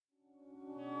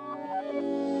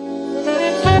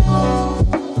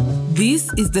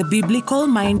This is the Biblical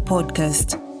Mind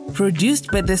Podcast, produced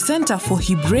by the Center for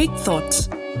Hebraic Thought.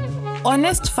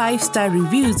 Honest 5-star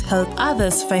reviews help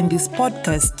others find this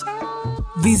podcast.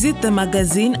 Visit the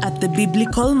magazine at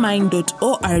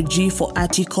thebiblicalmind.org for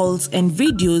articles and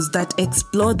videos that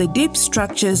explore the deep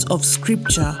structures of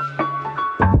Scripture.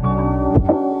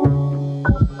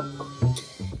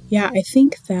 Yeah, I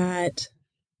think that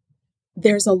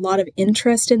there's a lot of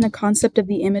interest in the concept of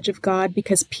the image of God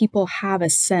because people have a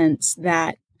sense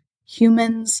that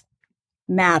humans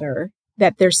matter,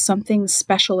 that there's something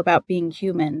special about being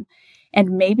human.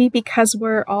 And maybe because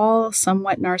we're all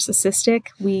somewhat narcissistic,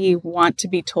 we want to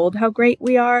be told how great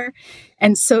we are.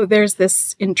 And so there's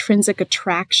this intrinsic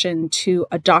attraction to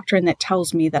a doctrine that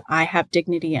tells me that I have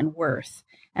dignity and worth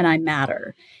and I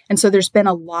matter. And so there's been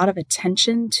a lot of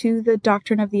attention to the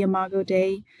doctrine of the Imago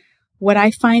Dei. What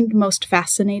I find most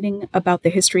fascinating about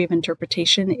the history of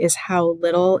interpretation is how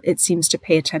little it seems to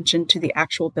pay attention to the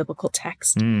actual biblical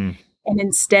text. And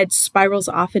instead spirals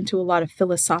off into a lot of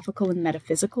philosophical and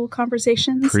metaphysical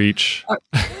conversations. Preach.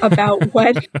 About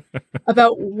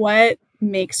what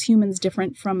makes humans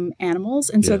different from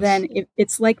animals. And so then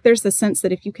it's like there's the sense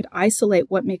that if you could isolate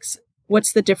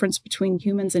what's the difference between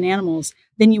humans and animals,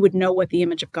 then you would know what the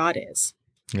image of God is.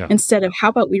 Yeah. Instead of, how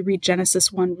about we read Genesis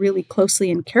 1 really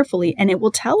closely and carefully, and it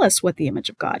will tell us what the image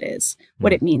of God is,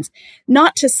 what it means.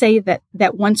 Not to say that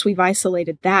once we've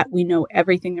isolated that, we know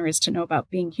everything there is to know about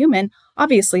being human.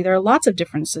 Obviously, there are lots of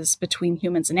differences between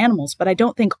humans and animals, but I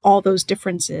don't think all those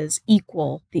differences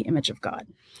equal the image of God.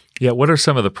 Yeah, what are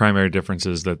some of the primary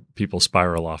differences that people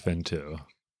spiral off into?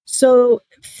 So,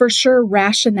 for sure,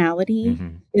 rationality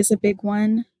is a big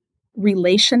one.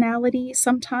 Relationality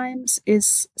sometimes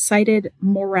is cited.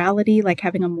 Morality, like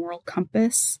having a moral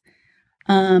compass.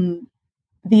 The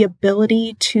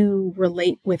ability to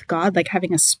relate with God, like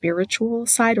having a spiritual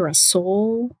side or a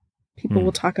soul. People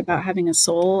will talk about having a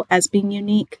soul as being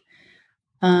unique.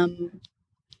 There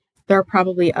are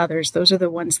probably others. Those are the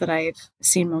ones that I've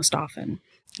seen most often.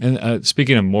 And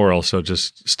speaking of moral, so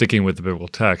just sticking with the biblical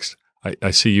text,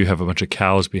 I see you have a bunch of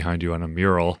cows behind you on a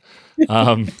mural.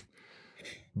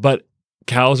 But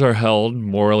cows are held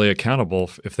morally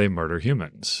accountable if they murder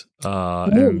humans.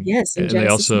 Yes, in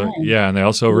Genesis 9. And they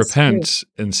also repent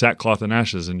in sackcloth and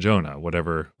ashes in Jonah,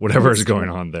 whatever is going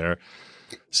on there.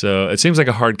 So it seems like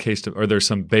a hard case or there's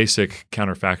some basic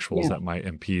counterfactuals that might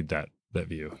impede that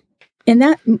view. And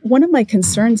that one of my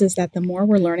concerns is that the more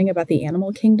we're learning about the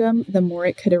animal kingdom, the more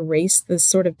it could erase the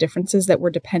sort of differences that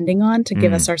we're depending on to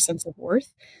give us our sense of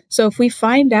worth. So if we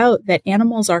find out that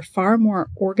animals are far more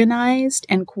organized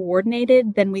and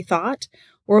coordinated than we thought,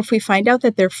 or if we find out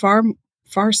that they're far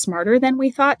smarter than we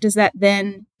thought, does that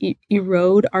then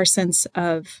erode our sense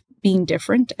of being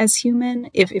different as human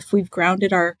if we've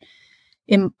grounded our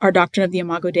doctrine of the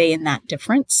Imago Dei in that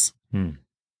difference?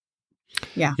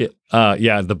 Yeah.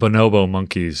 The bonobo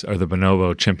monkeys or the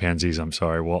bonobo chimpanzees,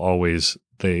 will always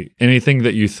anything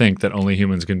that you think that only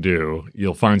humans can do,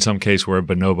 you'll find some case where a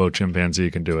bonobo chimpanzee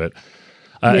can do it,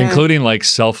 including like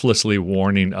selflessly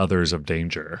warning others of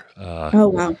danger. Oh,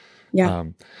 wow. Yeah.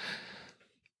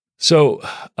 So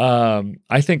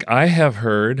I think I have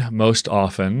heard most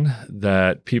often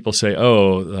that people say,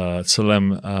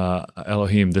 Tselem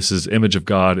Elohim, this is image of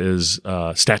God is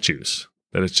statues.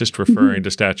 That it's just referring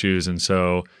to statues. And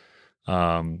so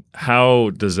how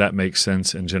does that make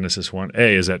sense in Genesis 1?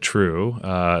 A, is that true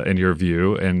in your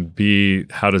view? And B,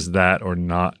 how does that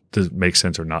make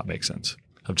sense or not make sense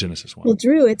of Genesis 1? Well,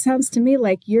 Drew, it sounds to me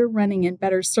like you're running in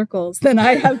better circles than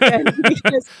I have been.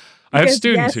 I have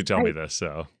students who tell me this,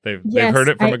 so they've heard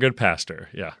it from a good pastor.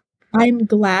 Yeah. I'm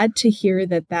glad to hear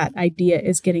that idea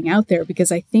is getting out there because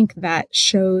I think that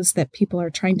shows that people are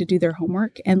trying to do their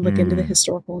homework and look into the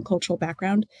historical and cultural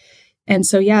background. And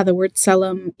so, the word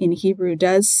tselem in Hebrew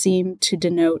does seem to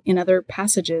denote, in other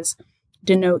passages,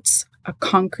 denotes a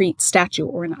concrete statue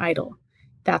or an idol.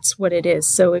 That's what it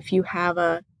is. So if you have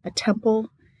a temple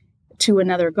to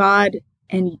another god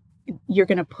and you're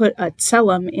going to put a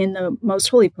tselem in the most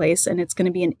holy place and it's going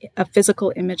to be a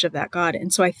physical image of that god.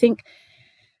 And so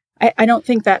I don't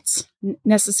think that's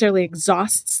necessarily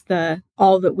exhausts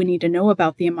all that we need to know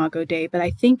about the Imago Dei, but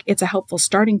I think it's a helpful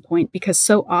starting point because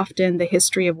so often the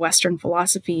history of Western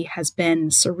philosophy has been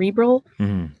cerebral.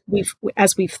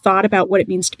 As we've thought about what it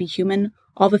means to be human,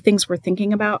 all the things we're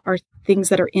thinking about are things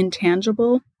that are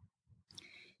intangible.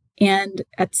 And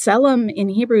a tselem in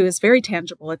Hebrew is very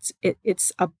tangible.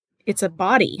 It's a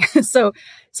body. So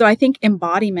I think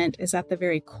embodiment is at the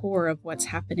very core of what's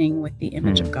happening with the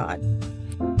image of God.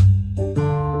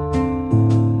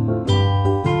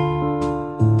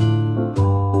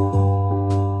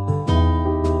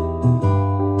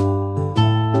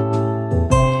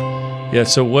 Yeah.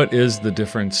 So, what is the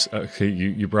difference? Okay,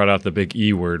 you brought out the big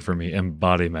E word for me,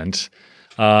 embodiment,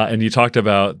 and you talked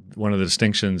about one of the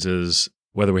distinctions is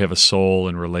whether we have a soul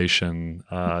in relation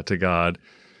to God.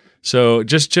 So,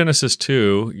 just Genesis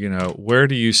 2, where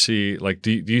do you see, like,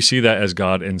 do you see that as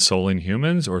God ensouling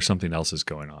humans, or something else is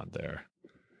going on there?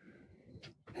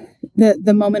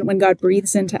 The moment when God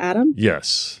breathes into Adam?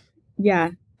 Yes.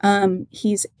 Yeah.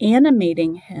 He's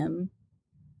animating him.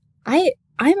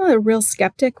 I'm a real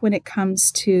skeptic when it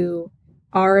comes to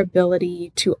our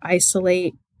ability to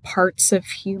isolate parts of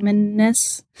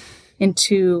humanness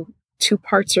into two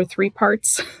parts or three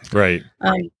parts, Right.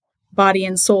 body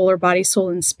and soul, or body, soul,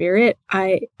 and spirit.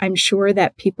 I'm sure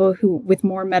that people who with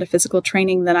more metaphysical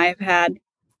training than I've had,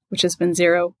 which has been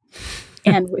zero,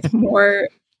 and with more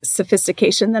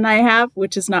sophistication than I have,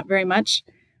 which is not very much,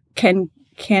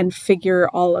 can figure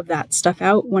all of that stuff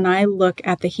out. When I look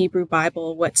at the Hebrew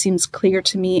Bible, what seems clear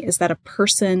to me is that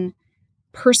personhood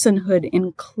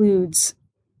includes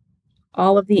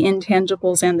all of the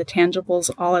intangibles and the tangibles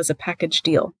all as a package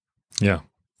deal. Yeah.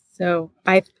 So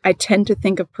I tend to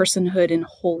think of personhood in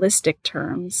holistic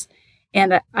terms.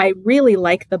 And I really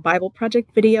like the Bible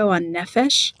Project video on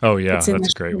Nephesh. Oh, yeah. It's in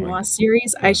That's the a great Shema one.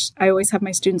 series. Yeah. I always have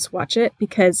my students watch it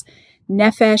because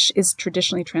Nephesh is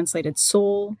traditionally translated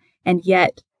soul, and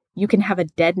yet you can have a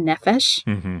dead Nephesh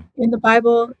in the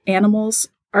Bible. Animals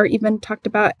are even talked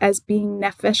about as being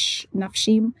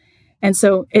Nefshim. And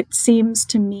so it seems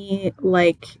to me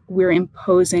like we're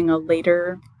imposing a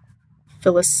later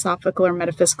philosophical or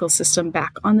metaphysical system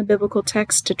back on the biblical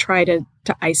text to try to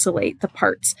isolate the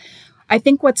parts. I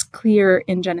think what's clear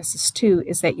in Genesis 2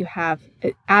 is that you have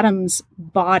Adam's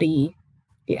body.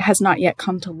 It has not yet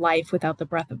come to life without the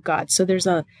breath of God. So there's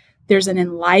an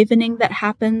enlivening that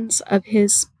happens of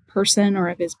his person or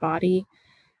of his body.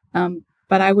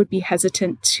 But I would be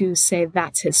hesitant to say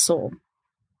that's his soul.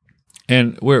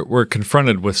 And we're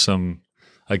confronted with some,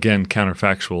 again,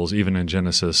 counterfactuals, even in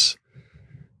Genesis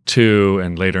 2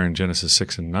 and later in Genesis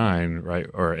 6 and 9, right?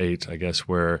 Or 8, I guess,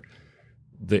 where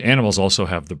the animals also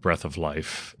have the breath of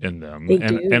life in them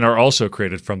and are also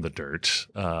created from the dirt.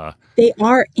 They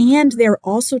are, and they're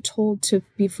also told to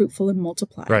be fruitful and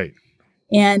multiply. Right.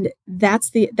 And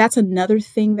that's another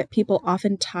thing that people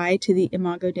often tie to the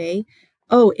Imago Dei.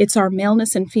 Oh, it's our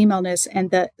maleness and femaleness and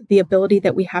the ability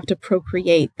that we have to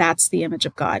procreate. That's the image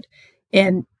of God.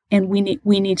 And we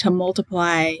need to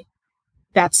multiply.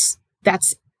 That's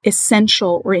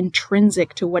essential or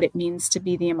intrinsic to what it means to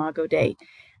be the Imago Dei.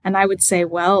 And I would say,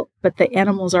 well, but the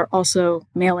animals are also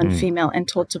male and female and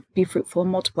told to be fruitful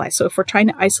and multiply. So if we're trying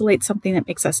to isolate something that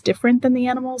makes us different than the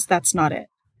animals, that's not it.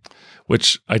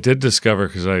 Which I did discover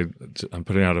because I'm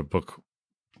putting out a book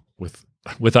with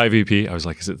IVP. I was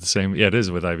like, is it the same? Yeah, it is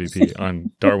with IVP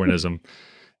on Darwinism.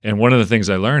 And one of the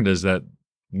things I learned is that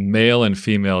male and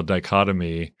female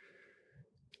dichotomy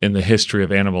in the history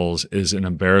of animals is an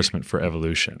embarrassment for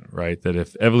evolution, right? That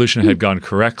if evolution had gone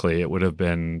correctly, it would have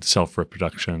been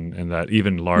self-reproduction, and that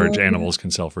even large animals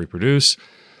can self-reproduce.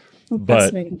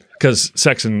 But because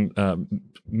sex and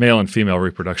male and female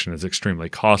reproduction is extremely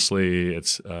costly,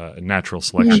 it's natural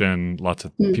selection, lots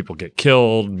of people get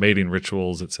killed, mating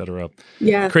rituals, etc.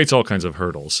 Yeah. It creates all kinds of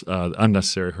hurdles,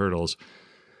 unnecessary hurdles.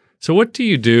 So what do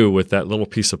you do with that little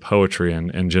piece of poetry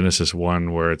in Genesis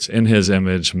 1 where it's in his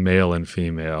image, male and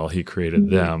female, he created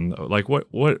them? Like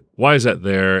why is that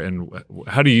there? And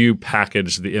how do you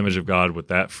package the image of God with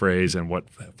that phrase and what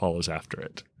follows after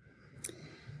it?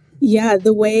 Yeah,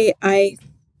 the way I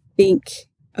think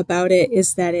about it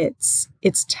is that it's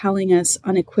telling us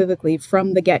unequivocally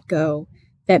from the get-go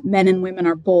that men and women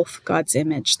are both God's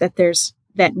image,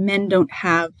 that men don't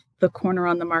have the corner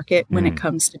on the market when it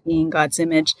comes to being God's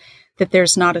image, that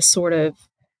there's not a sort of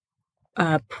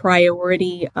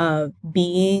priority of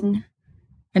being,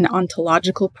 an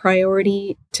ontological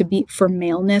priority to be for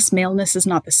maleness. Maleness is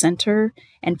not the center,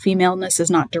 and femaleness is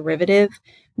not derivative.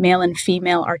 Male and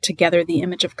female are together the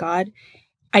image of God.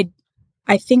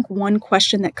 I think one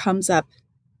question that comes up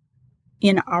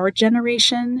in our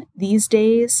generation these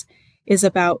days is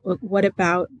about what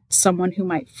about someone who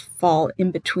might fall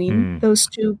in between those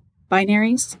two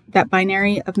binaries, that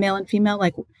binary of male and female,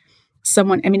 like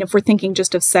someone, I mean, if we're thinking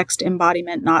just of sexed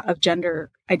embodiment, not of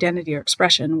gender identity or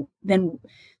expression, then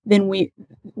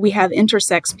we have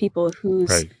intersex people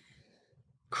whose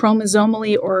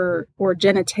chromosomally or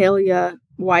genitalia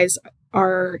wise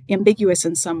are ambiguous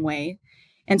in some way.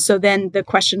 And so then the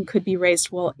question could be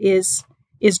raised, well, is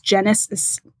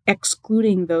Genesis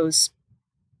excluding those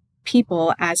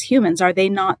people as humans? Are they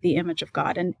not the image of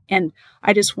God? And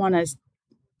I just want to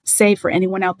say for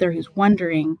anyone out there who's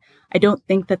wondering, I don't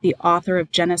think that the author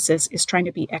of Genesis is trying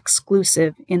to be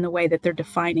exclusive in the way that they're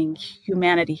defining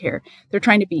humanity here. They're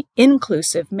trying to be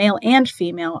inclusive. Male and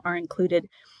female are included.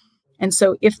 And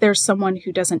so if there's someone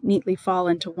who doesn't neatly fall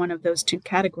into one of those two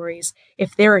categories,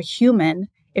 if they're a human,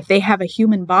 if they have a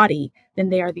human body, then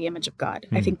they are the image of God.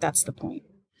 I think that's the point.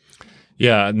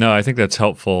 Yeah, no, I think that's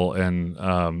helpful, and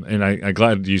I'm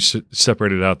glad you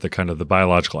separated out the kind of the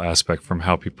biological aspect from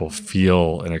how people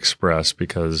feel and express,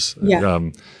 because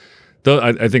though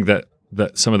I think that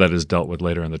some of that is dealt with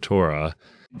later in the Torah.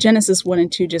 Genesis 1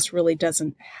 and 2 just really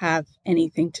doesn't have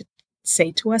anything to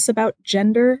say to us about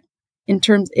gender in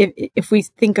terms, if we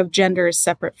think of gender as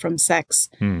separate from sex,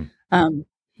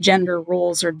 gender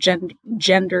roles or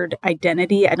gendered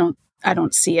identity, I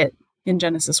don't see it in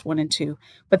Genesis 1 and 2,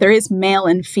 but there is male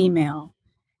and female.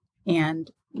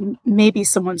 And maybe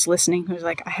someone's listening who's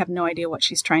like, I have no idea what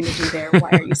she's trying to do there.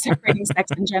 Why are you separating sex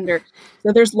and gender?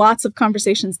 So there's lots of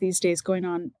conversations these days going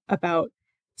on about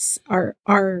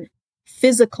our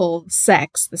physical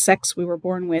sex, the sex we were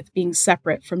born with, being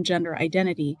separate from gender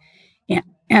identity.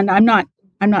 And I'm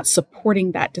not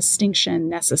supporting that distinction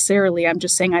necessarily. I'm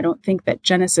just saying I don't think that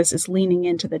Genesis is leaning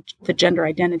into the gender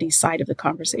identity side of the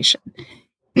conversation.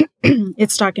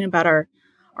 It's talking about our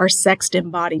sexed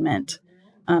embodiment.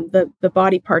 The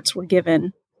body parts we're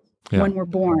given when we're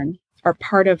born are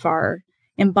part of our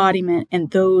embodiment,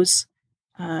 and those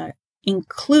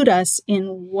include us in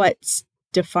what's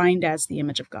defined as the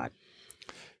image of God.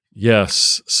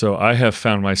 Yes. So I have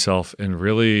found myself in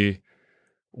really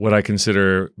what I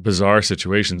consider bizarre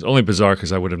situations, only bizarre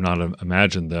because I would have not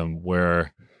imagined them,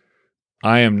 where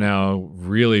I am now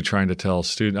really trying to tell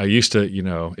students. It used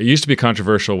to be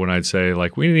controversial when I'd say,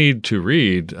 like, we need to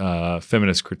read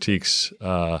feminist critiques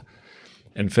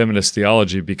and feminist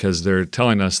theology because they're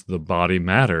telling us the body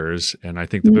matters. And I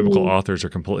think the biblical authors are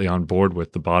completely on board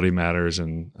with the body matters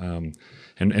and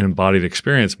embodied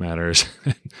experience matters.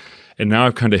 And now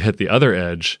I've kind of hit the other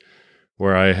edge,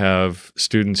 where I have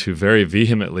students who very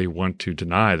vehemently want to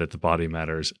deny that the body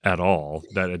matters at all,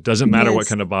 that it doesn't matter what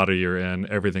kind of body you're in,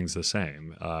 everything's the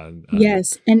same.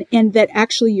 Yes, and that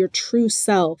actually your true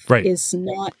self is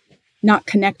not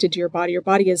connected to your body. Your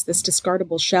body is this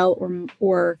discardable shell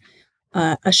or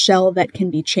a shell that can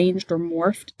be changed or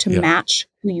morphed to match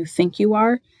who you think you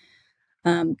are.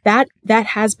 That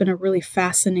has been a really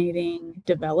fascinating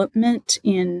development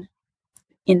in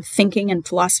thinking and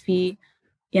philosophy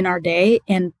in our day.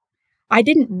 And I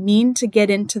didn't mean to get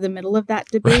into the middle of that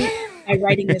debate by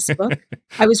writing this book.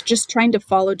 I was just trying to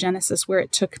follow Genesis where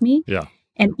it took me. Yeah.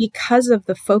 And because of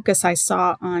the focus I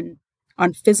saw on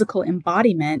physical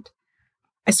embodiment,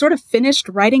 I sort of finished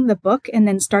writing the book and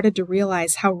then started to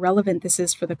realize how relevant this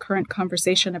is for the current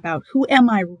conversation about who am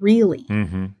I really?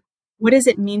 Mm-hmm. What does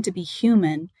it mean to be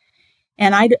human?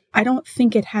 And I don't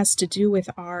think it has to do with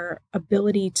our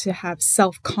ability to have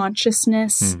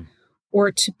self-consciousness or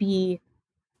to be,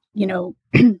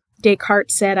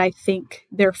 Descartes said, I think,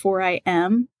 therefore I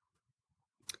am.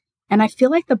 And I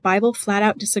feel like the Bible flat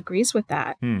out disagrees with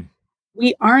that.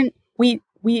 We aren't,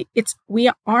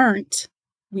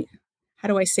 how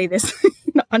do I say this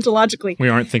ontologically? We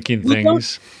aren't thinking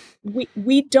things.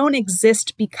 We don't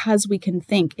exist because we can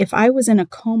think. If I was in a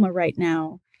coma right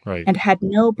now and had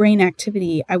no brain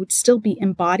activity, I would still be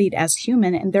embodied as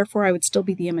human, and therefore I would still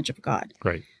be the image of God.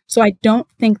 Right. So I don't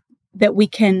think that we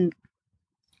can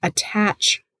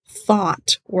attach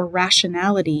thought or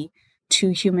rationality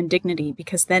to human dignity,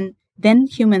 because then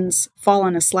humans fall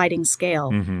on a sliding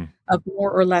scale of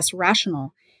more or less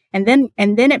rational. And then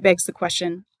it begs the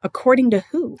question, according to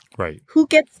who? Right. Who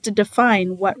gets to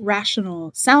define what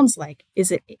rational sounds like?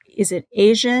 Is it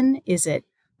Asian? Is it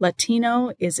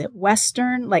Latino? Is it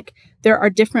Western? Like, there are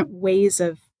different ways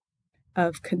of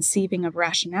conceiving of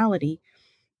rationality.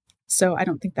 So I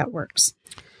don't think that works.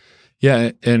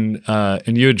 Yeah, and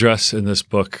you address in this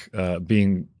book,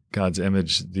 being God's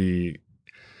image, the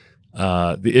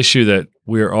issue that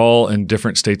we're all in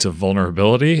different states of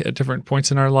vulnerability at different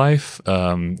points in our life,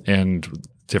 and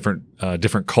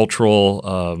different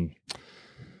cultural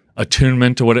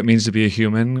attunement to what it means to be a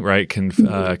human, right? Can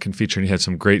feature. And you had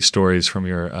some great stories from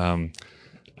your. I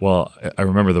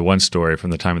remember the one story from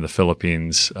the time in the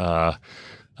Philippines.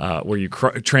 Where you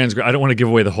transgress, I don't want to give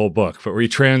away the whole book, but where you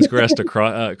transgressed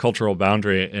a cultural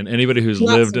boundary, and anybody who's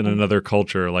lived in another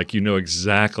culture, like,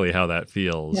 exactly how that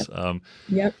feels.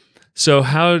 Yep. So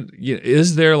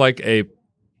is there like a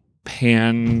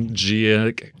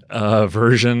Pangeic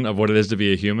version of what it is to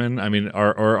be a human? I mean,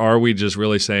 or are we just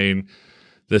really saying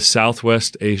the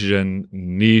Southwest Asian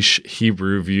niche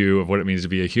Hebrew view of what it means to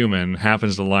be a human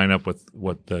happens to line up with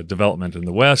what the development in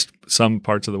the West, some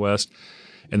parts of the West,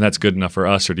 and that's good enough for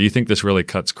us? Or do you think this really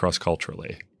cuts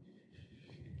cross-culturally?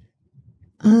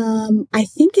 I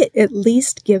think it at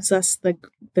least gives us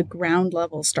the ground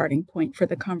level starting point for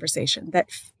the conversation, that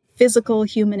physical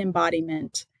human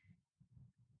embodiment,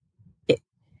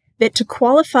 that to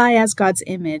qualify as God's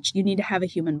image, you need to have a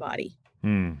human body.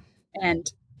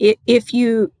 And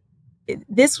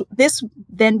this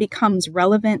then becomes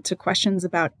relevant to questions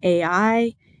about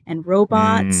AI and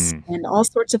robots and all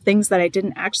sorts of things that I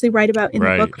didn't actually write about in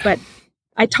the book, but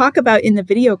I talk about in the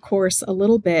video course a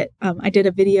little bit. I did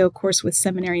a video course with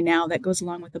Seminary Now that goes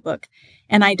along with the book,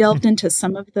 and I delved into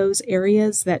some of those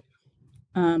areas that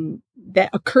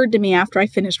occurred to me after I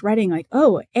finished writing, like,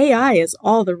 oh, AI is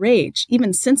all the rage.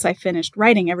 Even since I finished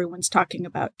writing, everyone's talking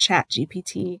about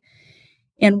ChatGPT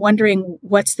and wondering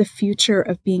what's the future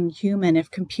of being human if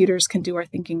computers can do our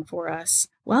thinking for us.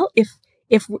 Well,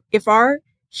 if our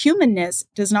humanness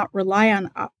does not rely on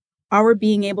our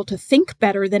being able to think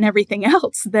better than everything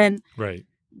else, then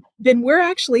we're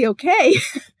actually okay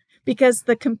because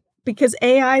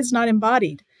AI is not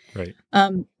embodied.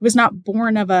 Was not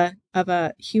born of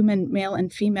a human male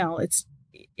and female.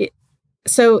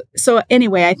 So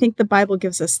anyway, I think the Bible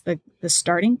gives us the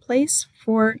starting place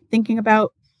for thinking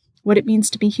about what it means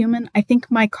to be human. I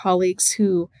think my colleagues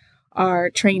who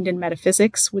are trained in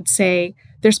metaphysics would say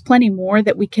there's plenty more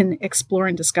that we can explore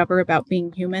and discover about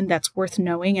being human that's worth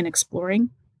knowing and exploring.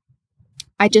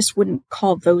 I just wouldn't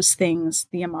call those things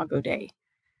the Imago Dei.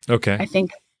 Okay.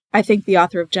 I think the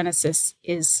author of Genesis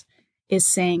is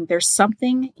saying there's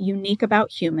something unique about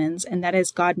humans, and that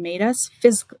is God made us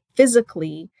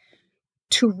physically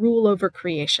to rule over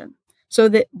creation. So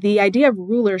that the idea of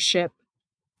rulership,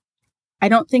 I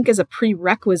don't think is a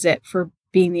prerequisite for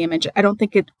being the image. I don't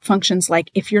think it functions like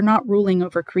if you're not ruling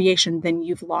over creation, then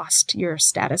you've lost your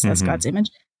status as God's image.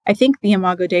 I think the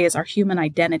Imago Dei is our human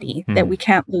identity that we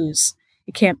can't lose.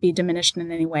 It can't be diminished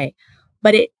in any way.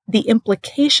 But the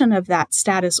implication of that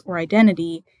status or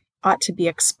identity ought to be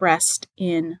expressed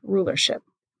in rulership.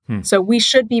 So we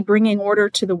should be bringing order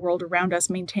to the world around us,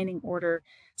 maintaining order,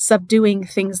 subduing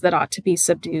things that ought to be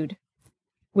subdued,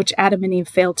 which Adam and Eve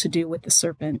failed to do with the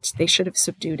serpent. They should have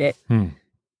subdued it.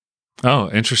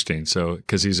 Oh, interesting. So,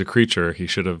 because he's a creature, he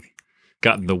should have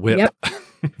gotten the whip. Yep.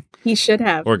 He should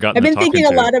have. Or gotten I've been thinking a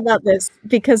to. lot about this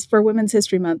because for Women's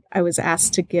History Month, I was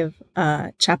asked to give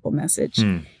a chapel message.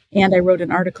 And I wrote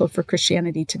an article for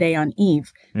Christianity Today on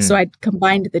Eve. So I'd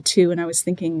combined the two, and I was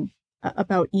thinking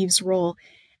about Eve's role.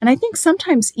 And I think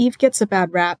sometimes Eve gets a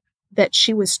bad rap that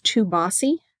she was too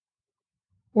bossy,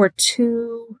 or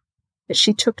that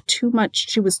she took too much,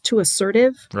 she was too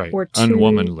assertive, or too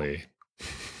unwomanly,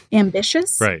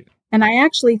 ambitious. And I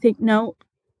actually think, no,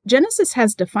 Genesis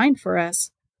has defined for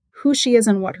us who she is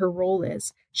and what her role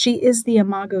is. She is the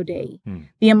Imago Dei.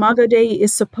 The Imago Dei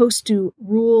is supposed to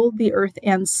rule the earth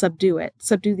and subdue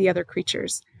the other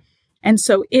creatures. And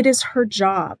so it is her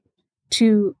job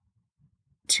to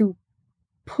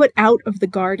put out of the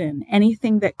garden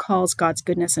anything that calls God's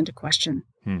goodness into question.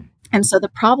 And so the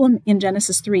problem in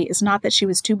Genesis 3 is not that she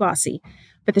was too bossy,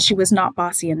 but that she was not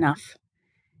bossy enough.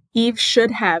 Eve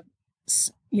should have,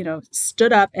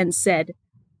 stood up and said,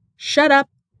 "Shut up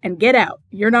and get out.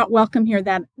 You're not welcome here."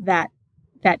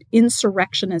 That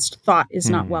insurrectionist thought is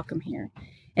not welcome here.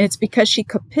 And it's because she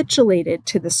capitulated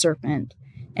to the serpent.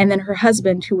 And then her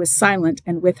husband, who was silent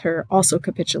and with her, also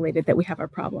capitulated, that we have our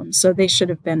problem. So they should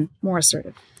have been more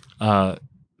assertive.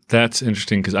 That's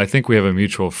interesting because I think we have a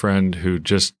mutual friend who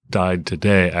just died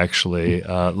today, actually,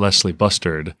 Leslie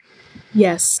Bustard.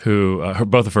 Yes. Who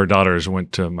both of her daughters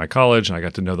went to my college, and I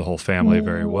got to know the whole family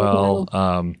very well.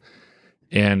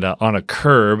 And on a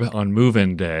curb on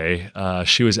move-in day,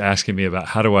 she was asking me about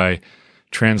how do I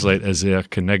translate ezer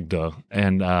kenegdo,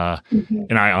 and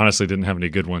I honestly didn't have any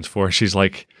good ones for her. She's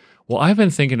like, well, I've been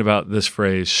thinking about this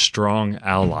phrase "strong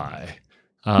ally,"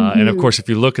 and of course, if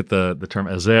you look at the term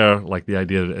ezer, like the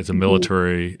idea that it's a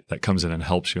military that comes in and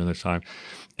helps you in this time,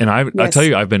 and I tell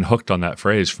you, I've been hooked on that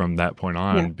phrase from that point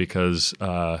on because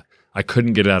I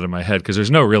couldn't get it out of my head because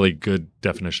there's no really good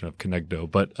definition of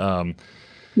kenegdo, but.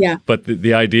 But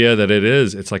the idea that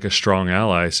it's like a strong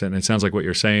ally, and it sounds like what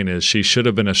you're saying is she should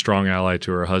have been a strong ally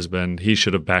to her husband. He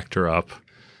should have backed her up.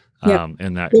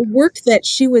 And that the work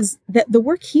the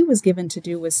work he was given to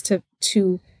do was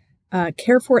to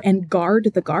care for and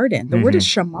guard the garden. The word is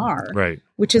shamar,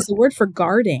 which is the word for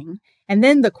guarding. And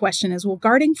then the question is, well,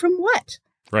 guarding from what?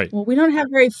 Well, we don't have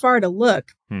very far to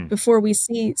look before we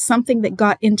see something that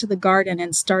got into the garden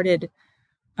and started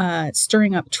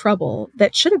stirring up trouble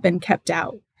that should have been kept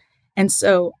out. And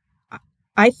so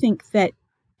I think that,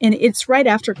 and it's right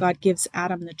after God gives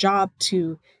Adam the job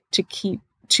to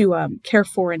care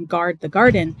for and guard the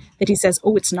garden, that he says,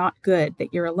 oh, it's not good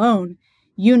that you're alone.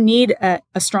 You need a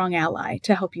strong ally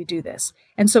to help you do this.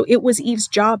 And so it was Eve's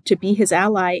job to be his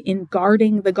ally in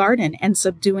guarding the garden and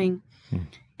subduing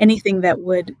anything that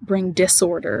would bring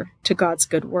disorder to God's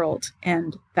good world.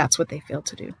 And that's what they failed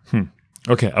to do.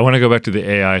 Okay, I want to go back to the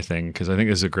AI thing because I think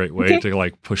this is a great way to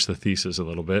like push the thesis a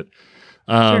little bit.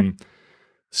 Sure.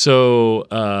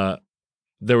 So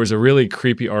there was a really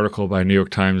creepy article by a New York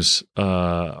Times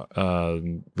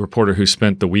reporter who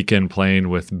spent the weekend playing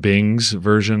with Bing's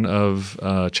version of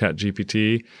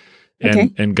ChatGPT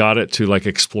and got it to like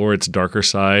explore its darker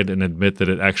side and admit that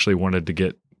it actually wanted to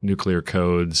get nuclear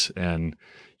codes and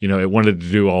it wanted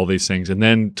to do all these things, and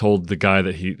then told the guy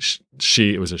that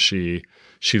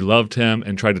she loved him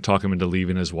and tried to talk him into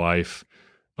leaving his wife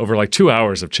over like 2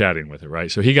 hours of chatting with her, right?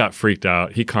 So he got freaked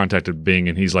out. He contacted Bing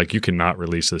and he's like, you cannot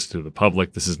release this to the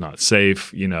public. This is not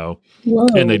safe, Whoa.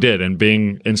 And they did. And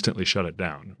Bing instantly shut it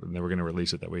down. And they were going to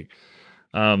release it that week.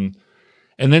 And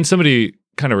then somebody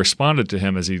kind of responded to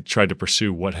him as he tried to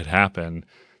pursue what had happened.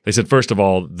 They said, first of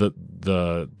all,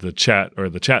 the chat or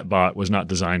the chat bot was not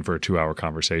designed for a 2-hour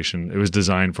conversation. It was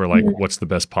designed for like, what's the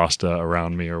best pasta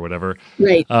around me or whatever.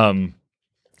 Right.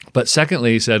 But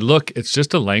secondly, he said, look, it's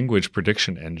just a language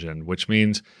prediction engine, which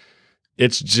means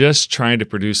it's just trying to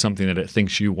produce something that it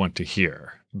thinks you want to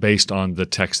hear based on the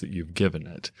text that you've given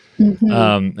it.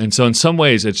 And so in some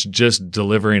ways, it's just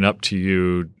delivering up to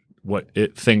you what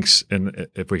it thinks, and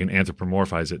if we can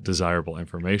anthropomorphize it, desirable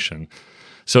information.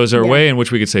 So is there a way in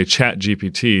which we could say Chat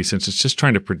GPT, since it's just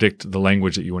trying to predict the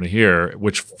language that you want to hear,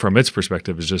 which from its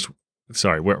perspective is just,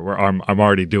 I'm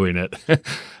already doing it.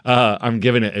 I'm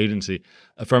giving it agency.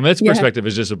 From its perspective,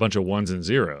 is just a bunch of ones and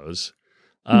zeros.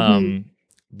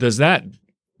 Does that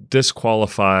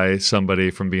disqualify somebody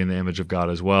from being the image of God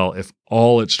as well if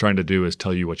all it's trying to do is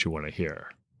tell you what you want to hear?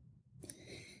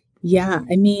 Yeah,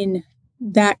 I mean,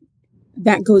 that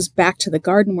goes back to the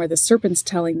garden where the serpent's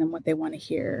telling them what they want to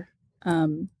hear.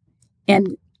 And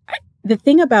the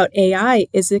thing about AI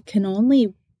is it can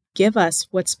only give us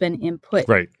what's been input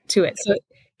to it. So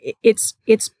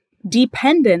it's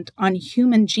dependent on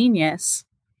human genius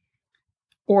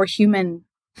or human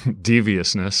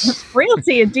deviousness,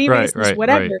 frailty and deviousness,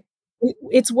 whatever.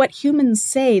 It's what humans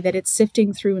say that it's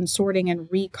sifting through and sorting and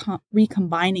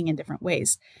recombining in different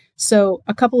ways. So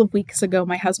a couple of weeks ago,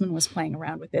 my husband was playing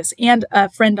around with this, and a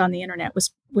friend on the internet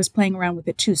was playing around with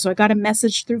it too. So I got a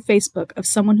message through Facebook of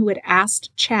someone who had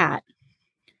asked Chat,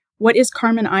 what is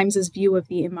Carmen Imes's view of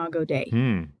the Imago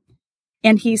Dei?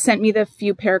 And he sent me the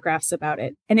few paragraphs about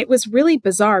it. And it was really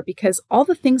bizarre because all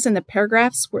the things in the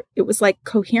paragraphs it was like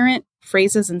coherent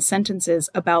phrases and sentences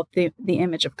about the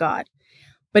image of God.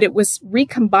 But it was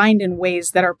recombined in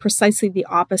ways that are precisely the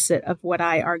opposite of what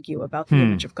I argue about the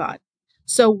image of God.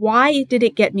 So why did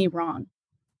it get me wrong?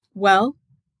 Well,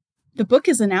 the book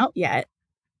isn't out yet,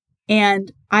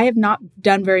 and I have not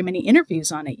done very many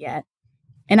interviews on it yet,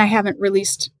 and I haven't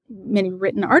released many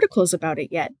written articles about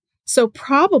it yet. So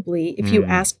probably if you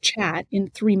ask Chat in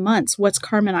 3 months, what's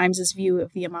Carmen Imes's view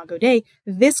of the Imago Dei,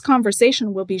 this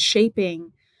conversation will be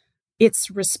shaping its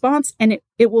response, and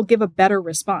it will give a better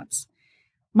response.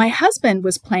 My husband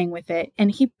was playing with it,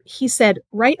 and he said,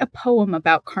 write a poem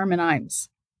about Carmen Imes.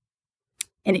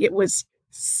 And it was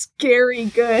scary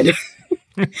good.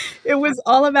 It was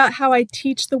all about how I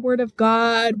teach the word of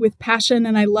God with passion,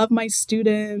 and I love my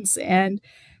students, and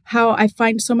how I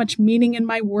find so much meaning in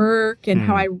my work, and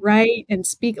how I write and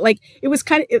speak. Like it was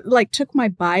it like took my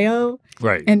bio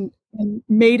and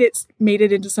made it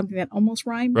into something that almost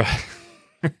rhymed.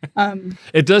 Right.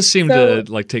 It does seem to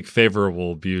like take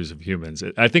favorable views of humans.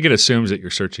 I think it assumes that you're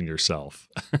searching yourself.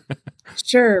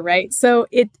 Sure, right. So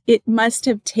it must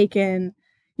have taken,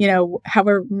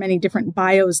 however many different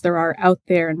bios there are out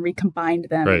there and recombined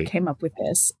them and came up with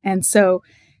this. And so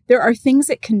there are things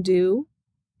it can do,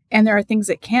 and there are things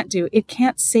it can't do. It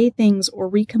can't say things or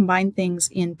recombine things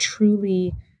in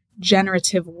truly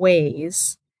generative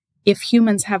ways if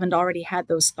humans haven't already had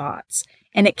those thoughts.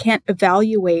 And it can't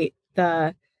evaluate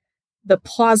the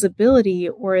plausibility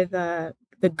or the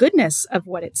goodness of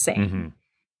what it's saying.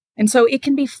 And so it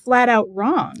can be flat out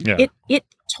wrong. Yeah. It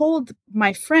told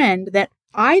my friend that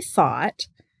I thought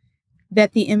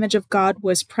that the image of God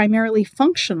was primarily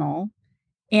functional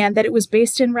and that it was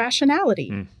based in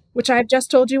rationality, which I've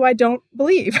just told you I don't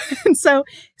believe. And so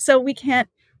we can't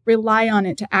rely on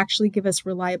it to actually give us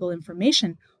reliable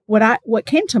information. What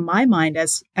came to my mind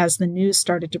as the news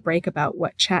started to break about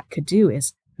what Chat could do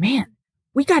is, man,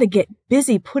 we got to get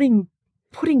busy putting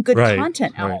good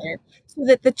content out there so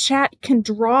that the chat can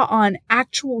draw on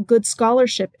actual good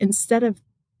scholarship instead of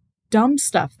dumb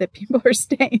stuff that people are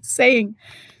saying.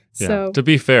 Yeah. So, to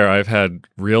be fair, I've had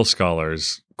real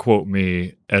scholars quote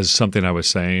me as something I was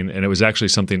saying, and it was actually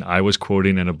something I was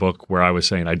quoting in a book where I was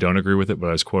saying I don't agree with it, but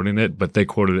I was quoting it, but they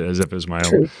quoted it as if it was my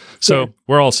own. So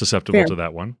we're all susceptible to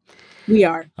that one. We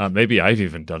are. Maybe I've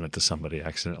even done it to somebody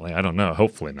accidentally. I don't know.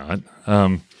 Hopefully not.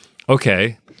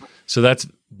 Okay. So that's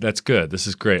good. This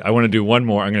is great. I want to do one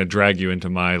more. I'm going to drag you into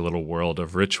my little world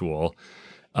of ritual.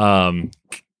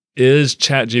 Is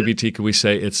ChatGPT, could we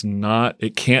say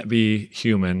it can't be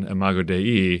human, imago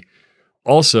Dei,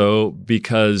 also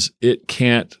because it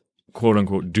can't, quote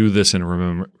unquote, do this in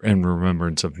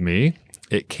remembrance of me.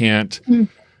 It can't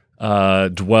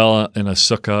dwell in a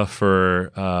sukkah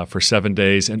for 7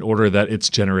 days in order that its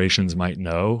generations might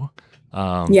know.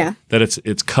 That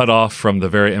it's cut off from the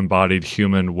very embodied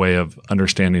human way of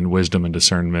understanding wisdom and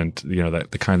discernment,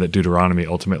 that the kind that Deuteronomy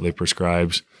ultimately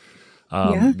prescribes,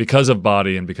 because of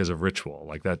body and because of ritual.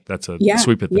 Like that's a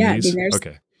sweep at the knees. I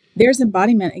mean, there's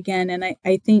embodiment again. And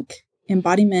I think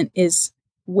embodiment is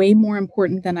way more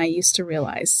important than I used to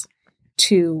realize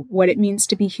to what it means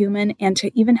to be human and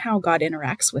to even how God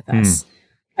interacts with us.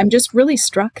 I'm just really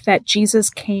struck that Jesus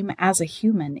came as a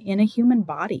human in a human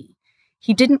body.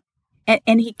 He didn't,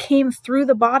 and he came through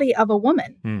the body of a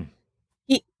woman.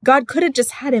 God could have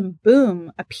just had him,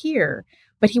 appear,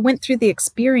 but he went through the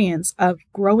experience of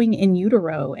growing in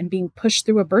utero and being pushed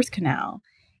through a birth canal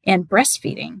and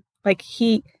breastfeeding. Like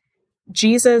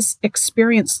Jesus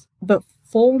experienced the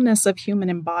fullness of human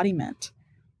embodiment,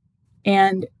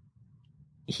 and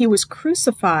he was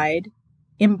crucified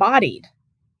embodied,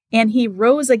 and he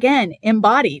rose again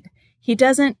embodied.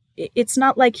 It's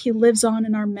not like he lives on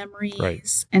in our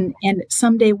memories and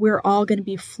someday we're all going to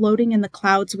be floating in the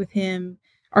clouds with him.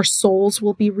 Our souls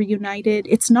will be reunited.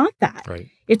 It's not that.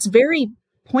 It's very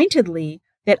pointedly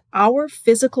that our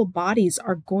physical bodies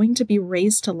are going to be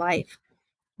raised to life.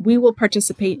 We will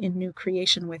participate in new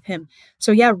creation with him.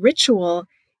 So ritual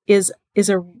is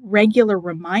a regular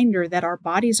reminder that our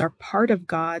bodies are part of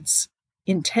God's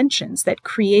intentions, that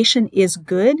creation is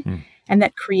good and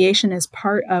that creation is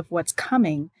part of what's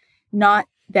coming, not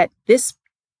that this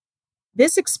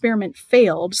experiment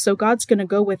failed, so God's going to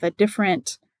go with a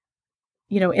different,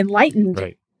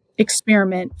 enlightened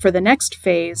experiment for the next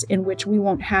phase in which we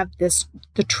won't have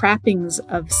the trappings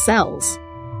of cells.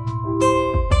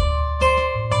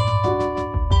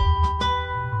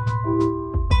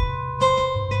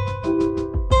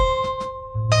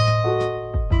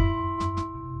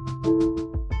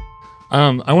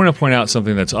 I want to point out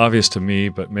something that's obvious to me,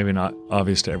 but maybe not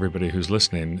obvious to everybody who's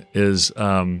listening, is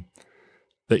that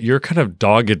your kind of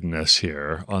doggedness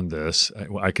here on this,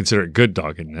 I consider it good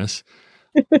doggedness,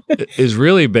 is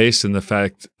really based in the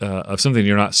fact of something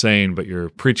you're not saying, but you're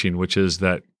preaching, which is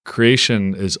that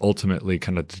creation is ultimately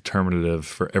kind of determinative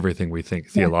for everything we think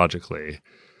theologically.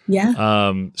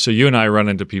 So you and I run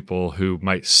into people who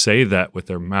might say that with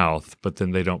their mouth, but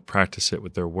then they don't practice it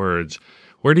with their words.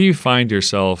 Where do you find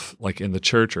yourself, like in the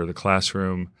church or the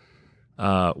classroom?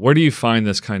 Where do you find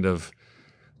this kind of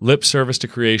lip service to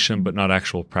creation, but not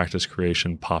actual practice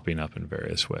creation popping up in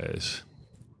various ways?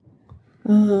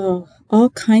 Oh, all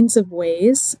kinds of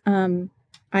ways.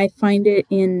 I find it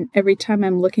in every time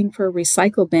I'm looking for a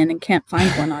recycle bin and can't find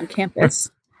one on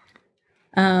campus.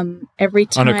 Every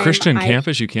time on a Christian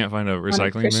campus, you can't find a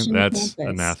recycling bin? That's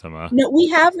anathema. No, we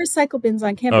have recycle bins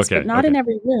on campus, but not in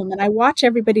every room. And I watch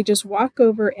everybody just walk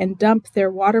over and dump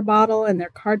their water bottle and their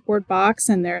cardboard box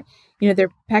and their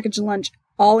packaged lunch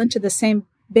all into the same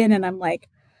bin. And I'm like,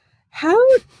 how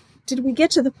did we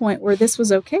get to the point where this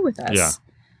was okay with us?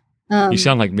 You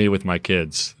sound like me with my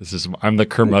kids. I'm the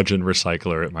curmudgeon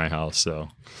recycler at my house. So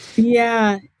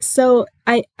So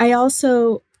I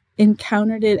also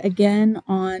encountered it again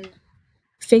on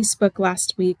Facebook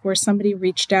last week, where somebody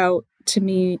reached out to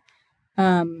me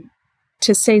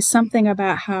to say something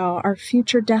about how our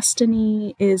future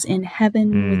destiny is in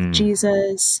heaven with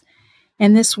Jesus,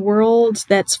 and this world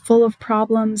that's full of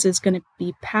problems is going to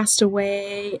be passed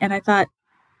away. And I thought,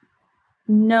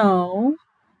 no,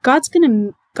 God's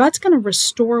going to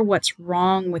restore what's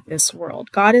wrong with this world.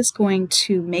 God is going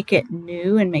to make it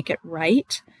new and make it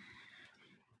right.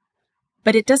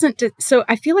 But it doesn't. So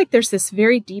I feel like there's this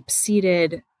very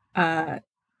deep-seated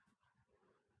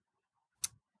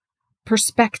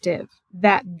perspective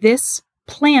that this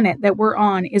planet that we're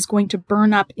on is going to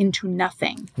burn up into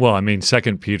nothing. Well, I mean,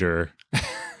 2 Peter,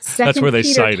 that's where they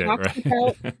cite it, right?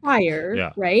 About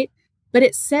fire, right? But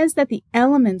it says that the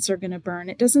elements are going to burn.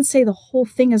 It doesn't say the whole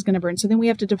thing is going to burn. So then we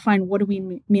have to define, what do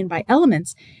we mean by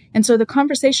elements? And so the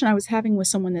conversation I was having with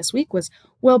someone this week was,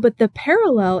 well, but the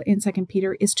parallel in 2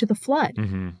 Peter is to the flood.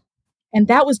 Mm-hmm. And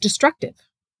that was destructive.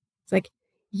 It's like,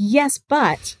 yes,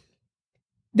 but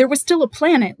there was still a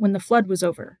planet when the flood was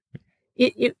over.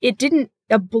 It didn't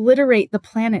obliterate the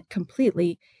planet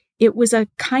completely. It was a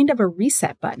kind of a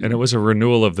reset button. And it was a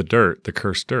renewal of the dirt, the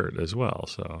cursed dirt as well.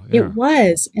 So yeah. It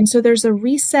was. And so there's a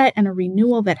reset and a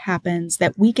renewal that happens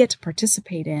that we get to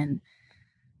participate in.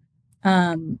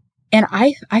 And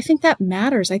I think that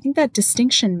matters. I think that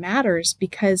distinction matters,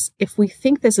 because if we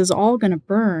think this is all going to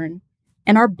burn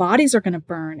and our bodies are going to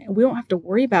burn and we don't have to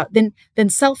worry about, then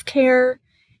self-care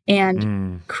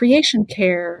and creation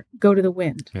care go to the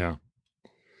wind. Yeah.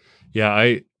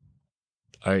 Yeah.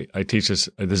 I teach this.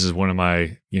 This is one of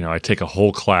my, I take a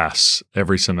whole class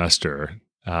every semester,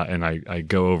 and I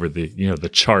go over the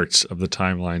charts of the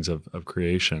timelines of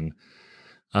creation.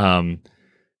 And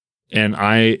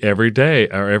every day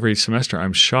or every semester,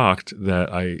 I'm shocked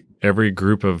that every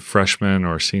group of freshmen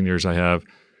or seniors I have,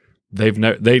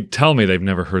 they tell me they've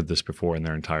never heard this before in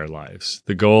their entire lives.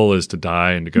 The goal is to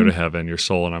die and to go to heaven, your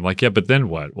soul. And I'm like, yeah, but then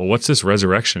what? Well, what's this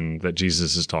resurrection that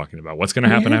Jesus is talking about? What's going to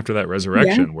happen after that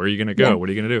resurrection? Yeah. Where are you going to go? Yeah. What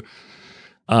are you going to do?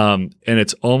 And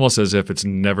it's almost as if it's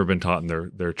never been taught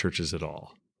in their churches at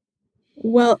all.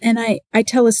 Well, and I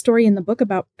tell a story in the book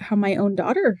about how my own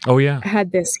daughter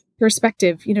had this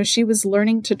perspective. She was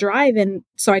learning to drive. And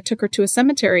so I took her to a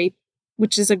cemetery,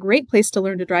 which is a great place to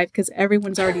learn to drive because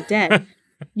everyone's already dead.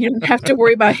 You don't have to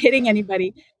worry about hitting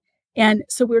anybody. And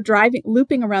so we were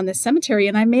looping around this cemetery,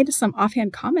 and I made some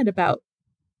offhand comment about,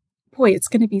 boy, it's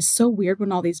going to be so weird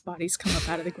when all these bodies come up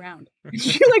out of the ground. And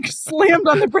she slammed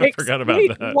on the brakes. I forgot about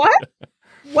that. What?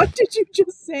 What did you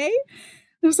just say?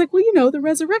 And I was like, well, the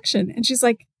resurrection. And she's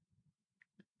like,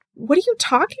 what are you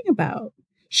talking about?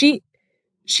 She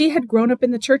had grown up in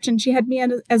the church, and she had me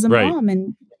as a mom,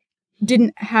 and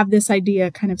didn't have this idea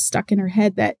kind of stuck in her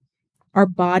head that our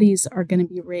bodies are going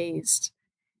to be raised.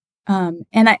 And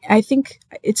I think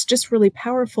it's just really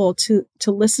powerful to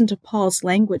listen to Paul's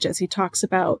language as he talks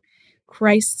about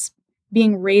Christ's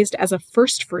being raised as a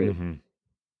first fruit. Mm-hmm.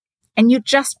 And you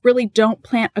just really don't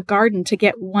plant a garden to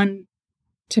get one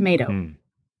tomato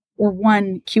or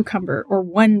one cucumber or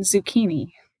one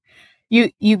zucchini.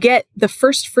 You get the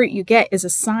first fruit you get is a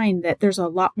sign that there's a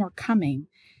lot more coming.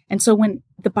 And so when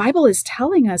the Bible is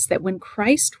telling us that when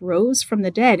Christ rose from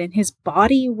the dead and his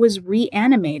body was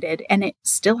reanimated and it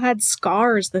still had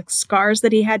scars, the scars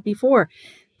that he had before,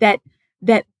 that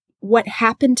what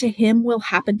happened to him will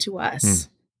happen to us.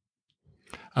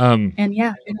 And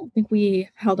I don't think we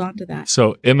held on to that.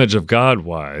 So image of God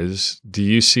wise, do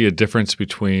you see a difference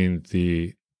between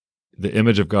the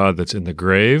image of God that's in the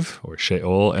grave or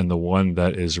Sheol and the one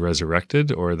that is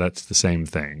resurrected, or that's the same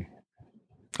thing?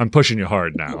 I'm pushing you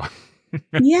hard now.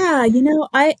 Yeah,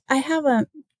 I have a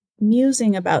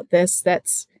musing about this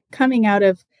that's coming out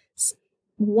of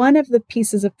one of the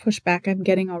pieces of pushback I'm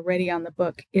getting already on the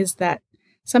book is that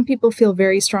some people feel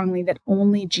very strongly that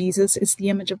only Jesus is the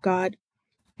image of God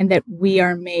and that we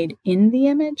are made in the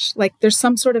image. Like there's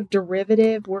some sort of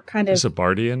derivative. We're kind of... Is this a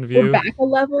Bardian view? We're back a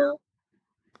level.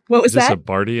 What was that? Is this a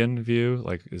Bardian view?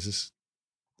 Like, is this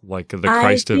like the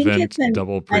Christ event,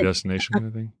 double predestination kind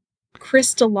of thing?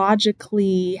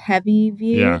 Christologically heavy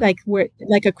view, like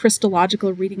a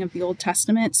Christological reading of the Old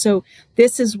Testament. So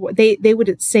this is what they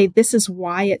would say, this is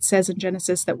why it says in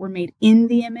Genesis that we're made in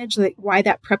the image, like why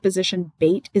that preposition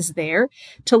bait is there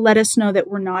to let us know that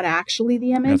we're not actually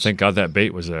the image. Yeah, thank God that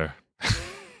bait was there.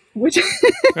 which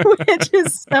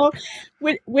is so,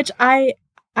 which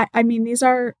I mean, these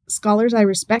are scholars I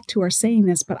respect who are saying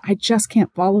this, but I just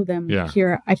can't follow them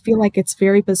here. I feel like it's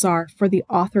very bizarre for the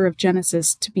author of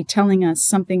Genesis to be telling us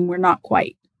something we're not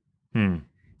quite.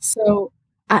 So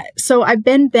I've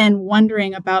been then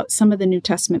wondering about some of the New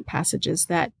Testament passages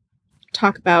that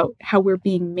talk about how we're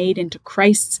being made into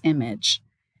Christ's image.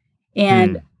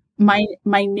 And my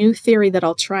new theory that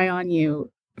I'll try on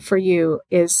for you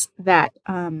is that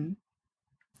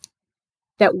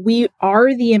that we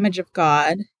are the image of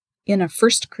God in a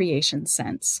first creation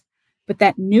sense, but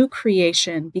that new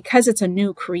creation, because it's a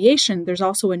new creation, there's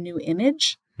also a new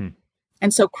image.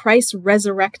 And so Christ's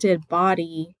resurrected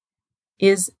body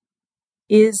is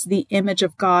the image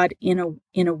of God in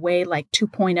a way like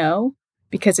 2.0,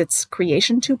 because it's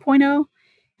creation 2.0.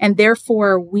 And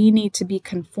therefore we need to be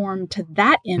conformed to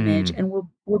that image, and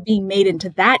we're being made into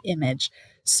that image.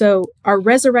 So our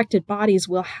resurrected bodies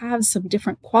will have some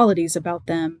different qualities about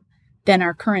them than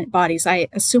our current bodies. I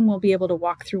assume we'll be able to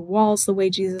walk through walls the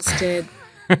way Jesus did.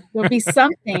 There'll be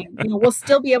something. We'll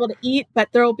still be able to eat, but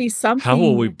there'll be something. How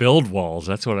will we build walls?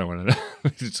 That's what I want to know.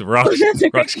 It's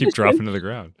rocks keep dropping to the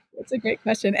ground. That's a great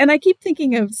question. And I keep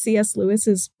thinking of C.S.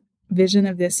 Lewis's vision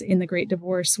of this in The Great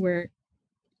Divorce, where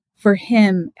for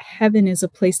him, heaven is a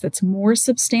place that's more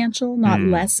substantial, not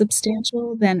less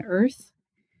substantial than earth.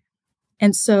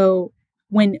 And so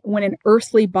when an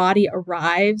earthly body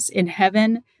arrives in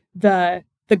heaven, the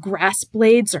grass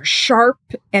blades are sharp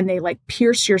and they like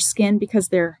pierce your skin because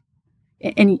they're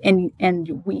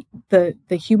the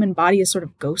human body is sort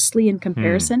of ghostly in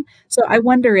comparison. So I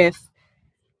wonder if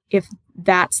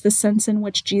that's the sense in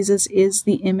which Jesus is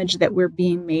the image that we're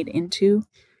being made into.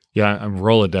 Yeah, I'm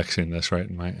Rolodexing this right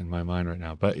in my mind right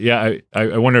now. But yeah,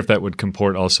 I wonder if that would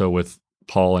comport also with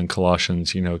Paul in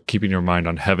Colossians, keeping your mind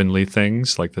on heavenly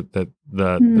things, like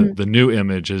the new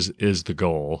image is the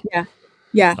goal.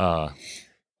 Yeah.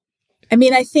 I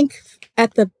mean, I think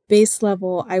at the base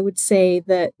level, I would say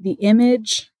that the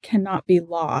image cannot be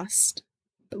lost.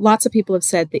 Lots of people have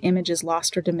said the image is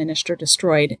lost or diminished or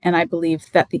destroyed. And I believe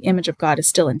that the image of God is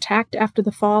still intact after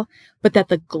the fall, but that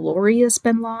the glory has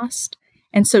been lost.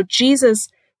 And so Jesus,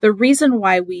 the reason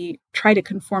why we try to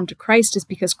conform to Christ is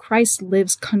because Christ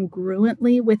lives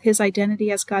congruently with his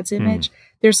identity as God's image.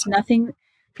 There's nothing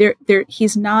there.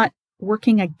 He's not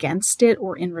working against it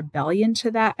or in rebellion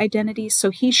to that identity. So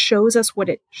he shows us what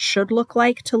it should look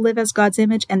like to live as God's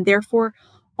image. And therefore,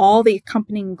 all the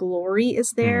accompanying glory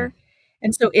is there.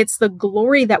 And so it's the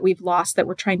glory that we've lost that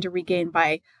we're trying to regain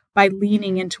by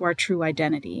leaning into our true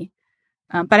identity.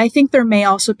 But I think there may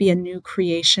also be a new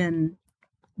creation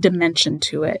dimension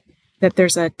to it, that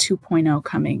there's a 2.0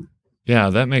 coming. Yeah,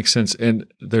 that makes sense. And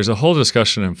there's a whole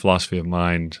discussion in philosophy of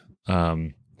mind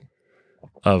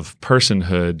of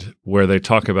personhood where they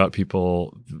talk about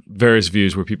various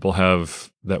views where people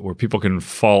can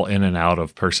fall in and out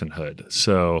of personhood.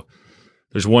 So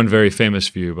there's one very famous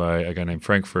view by a guy named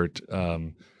Frankfurt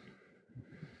that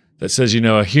says,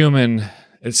 a human,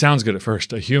 it sounds good at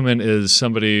first, a human is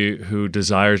somebody who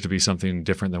desires to be something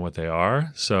different than what they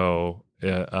are. So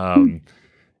that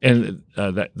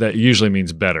usually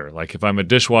means better. Like if I'm a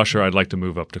dishwasher, I'd like to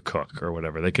move up to cook or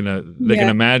whatever. They can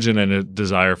imagine a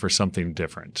desire for something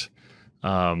different.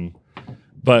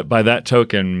 But by that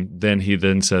token, then he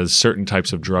says certain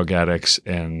types of drug addicts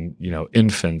and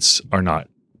infants are not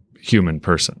human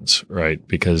persons, right?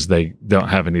 Because they don't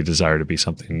have any desire to be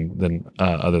something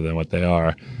other than what they are.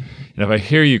 And if I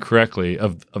hear you correctly,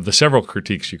 of the several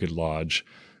critiques you could lodge,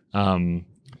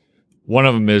 one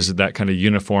of them is that kind of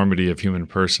uniformity of human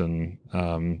person,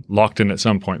 locked in at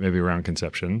some point, maybe around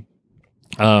conception.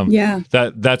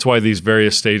 That's why these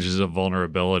various stages of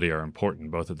vulnerability are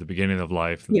important, both at the beginning of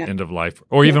life, the end of life,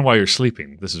 or even while you're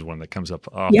sleeping. This is one that comes up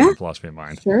often in philosophy of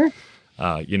mind. Sure.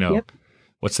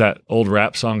 What's that old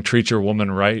rap song? Treat your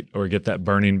woman right, or get that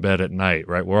burning bed at night.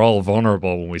 Right? We're all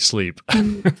vulnerable when we sleep.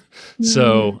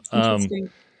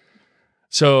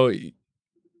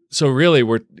 So really,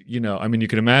 you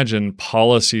can imagine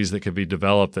policies that could be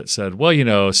developed that said,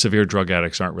 well, severe drug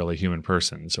addicts aren't really human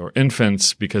persons, or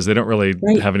infants, because they don't really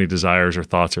have any desires or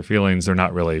thoughts or feelings. They're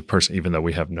not really person, even though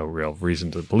we have no real reason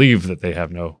to believe that they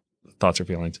have no thoughts or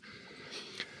feelings.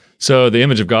 So the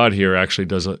image of God here actually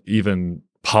does even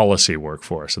policy work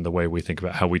for us in the way we think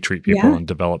about how we treat people and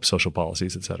develop social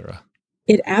policies, et cetera.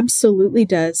 It absolutely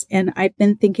does. And I've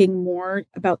been thinking more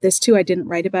about this too. I didn't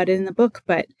write about it in the book,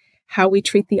 but how we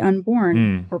treat the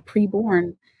unborn or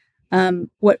preborn.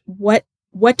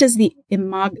 What does the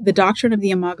doctrine of the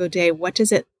Imago Dei,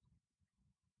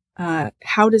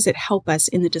 how does it help us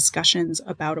in the discussions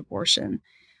about abortion?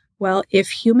 Well,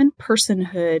 if human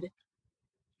personhood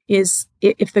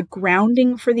if the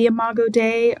grounding for the Imago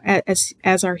Dei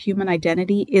as our human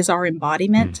identity is our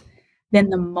embodiment, then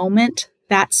the moment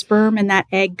that sperm and that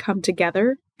egg come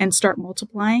together and start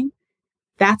multiplying,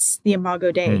 that's the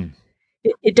Imago Dei.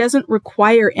 It doesn't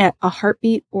require a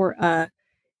heartbeat or a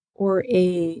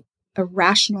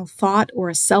rational thought or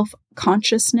a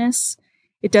self-consciousness.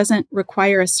 It doesn't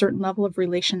require a certain level of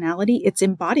relationality. It's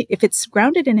embodied. If it's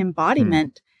grounded in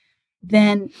embodiment,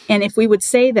 then, and if we would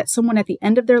say that someone at the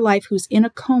end of their life who's in a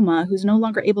coma, who's no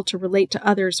longer able to relate to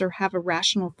others or have a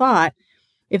rational thought,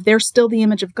 if they're still the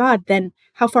image of God, then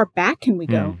how far back can we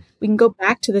go? We can go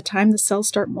back to the time the cells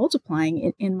start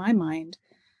multiplying, in my mind.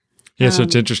 Yeah, so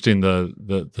it's interesting,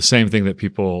 the same thing that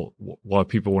people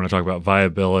want to talk about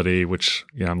viability, which,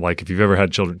 I'm like, if you've ever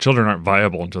had children aren't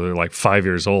viable until they're like 5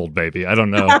 years old, baby. I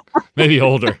don't know. Maybe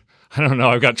older. I don't know.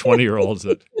 I've got 20-year-olds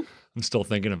that I'm still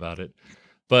thinking about it.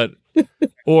 but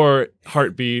or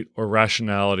heartbeat or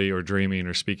rationality or dreaming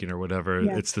or speaking or whatever.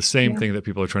 Yeah. It's the same thing that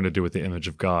people are trying to do with the image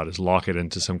of God, is lock it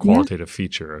into some qualitative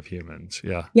feature of humans.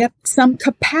 Yeah. Yep. Some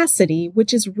capacity,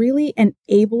 which is really an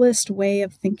ableist way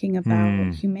of thinking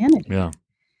about humanity. Yeah.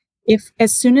 If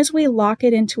as soon as we lock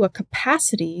it into a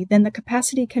capacity, then the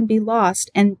capacity can be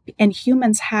lost, and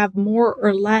humans have more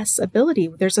or less ability.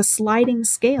 There's a sliding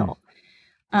scale.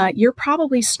 You're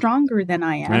probably stronger than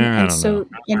I am, and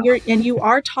you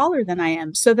are taller than I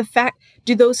am. So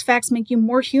do those facts make you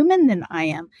more human than I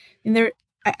am? And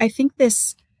I think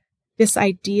this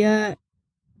idea,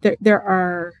 there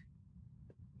are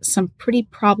some pretty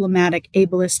problematic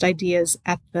ableist ideas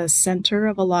at the center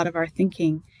of a lot of our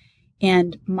thinking.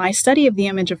 And my study of the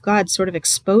image of God sort of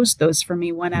exposed those for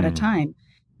me one at a time.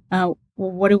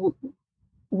 What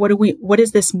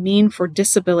does this mean for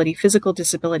disability, physical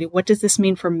disability? What does this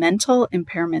mean for mental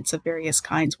impairments of various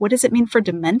kinds? What does it mean for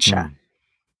dementia?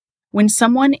 When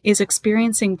someone is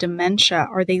experiencing dementia,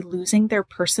 are they losing their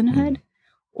personhood?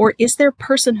 Or is their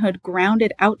personhood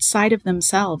grounded outside of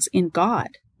themselves in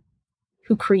God,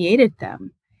 who created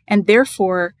them? And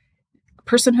therefore,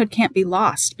 personhood can't be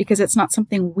lost because it's not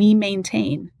something we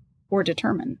maintain or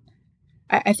determine.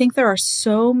 I think there are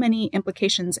so many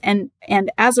implications. And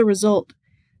as a result,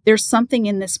 there's something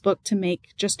in this book to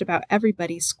make just about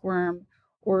everybody squirm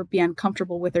or be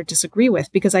uncomfortable with or disagree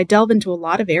with, because I delve into a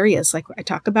lot of areas. Like I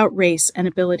talk about race and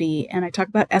ability, and I talk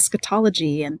about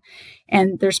eschatology, and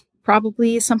there's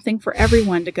probably something for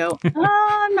everyone to go,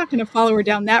 I'm not going to follow her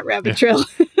down that rabbit trail.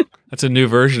 That's a new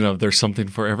version of there's something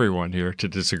for everyone here to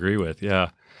disagree with. Yeah.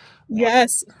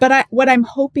 Yes. But what I'm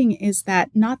hoping is that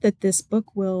not that this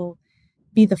book will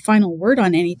be the final word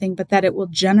on anything, but that it will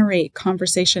generate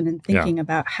conversation and thinking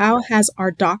about how has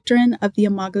our doctrine of the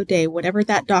Imago Dei, whatever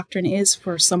that doctrine is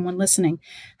for someone listening,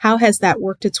 how has that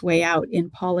worked its way out in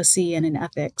policy and in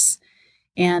ethics?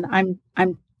 And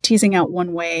I'm teasing out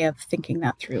one way of thinking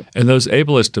that through. And those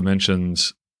ableist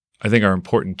dimensions, I think, are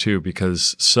important too,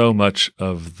 because so much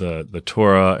of the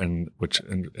Torah, and which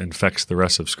infects the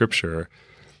rest of Scripture,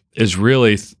 is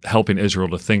really helping Israel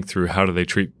to think through how do they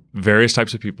treat various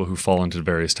types of people who fall into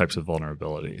various types of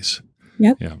vulnerabilities.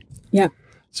 Yep. Yeah. Yep.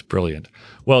 It's brilliant.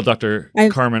 Well, Dr.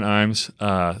 Carmen Imes,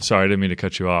 sorry, I didn't mean to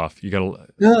cut you off. You got to.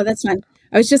 Oh, that's fine.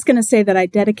 I was just going to say that I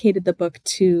dedicated the book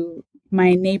to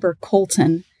my neighbor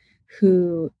Colton,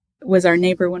 who was our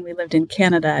neighbor when we lived in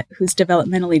Canada, who's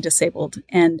developmentally disabled.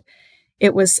 And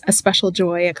it was a special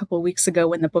joy a couple of weeks ago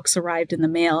when the books arrived in the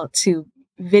mail to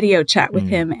video chat with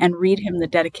him and read him the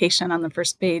dedication on the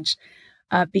first page,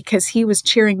 because he was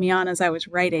cheering me on as I was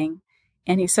writing.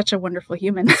 And he's such a wonderful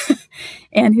human.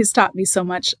 And he's taught me so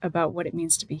much about what it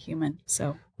means to be human.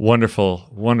 So wonderful,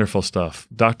 wonderful stuff.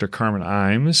 Dr. Carmen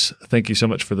Imes, thank you so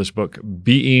much for this book,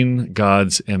 Being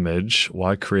God's Image,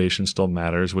 Why Creation Still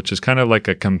Matters, which is kind of like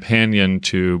a companion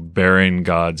to Bearing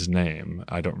God's Name.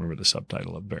 I don't remember the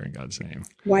subtitle of Bearing God's Name.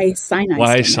 Why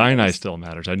Sinai Still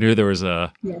Matters. I knew there was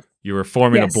you were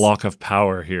forming a block of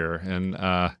power here, and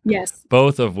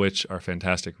both of which are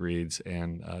fantastic reads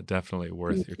and definitely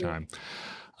worth your time.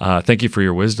 Thank you for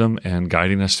your wisdom and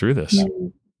guiding us through this.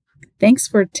 Thanks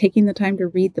for taking the time to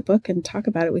read the book and talk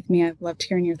about it with me. I've loved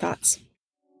hearing your thoughts.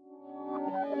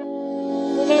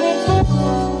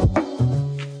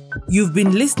 You've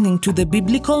been listening to the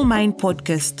Biblical Mind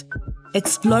podcast,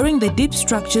 exploring the deep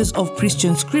structures of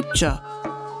Christian scripture.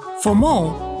 For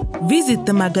more, visit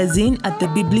the magazine at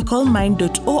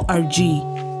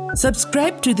thebiblicalmind.org.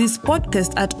 Subscribe to this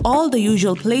podcast at all the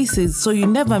usual places so you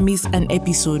never miss an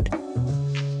episode.